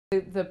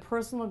The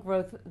personal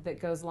growth that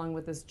goes along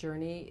with this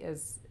journey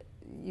is,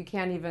 you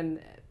can't even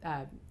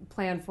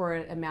plan for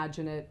it,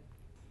 imagine it.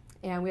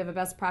 And we have a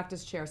best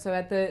practice chair. So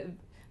at the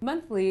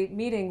monthly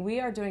meeting,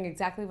 we are doing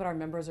exactly what our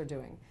members are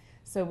doing.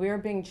 So we are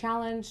being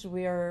challenged.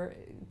 We are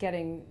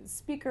getting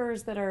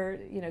speakers that are,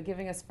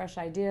 giving us fresh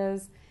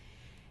ideas,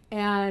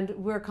 and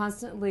we're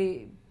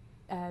constantly,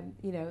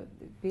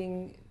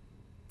 being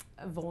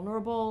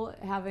vulnerable,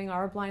 having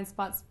our blind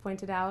spots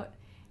pointed out.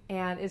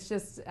 And it's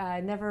just,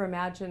 I never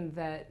imagined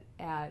that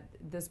at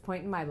this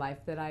point in my life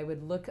that I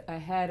would look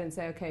ahead and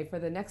say, okay, for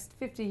the next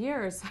 50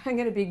 years, I'm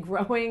going to be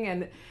growing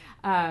and,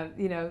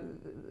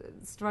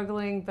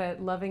 struggling,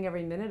 but loving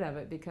every minute of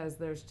it, because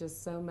there's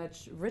just so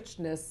much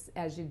richness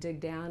as you dig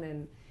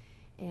down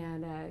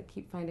and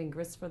keep finding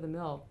grist for the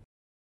mill.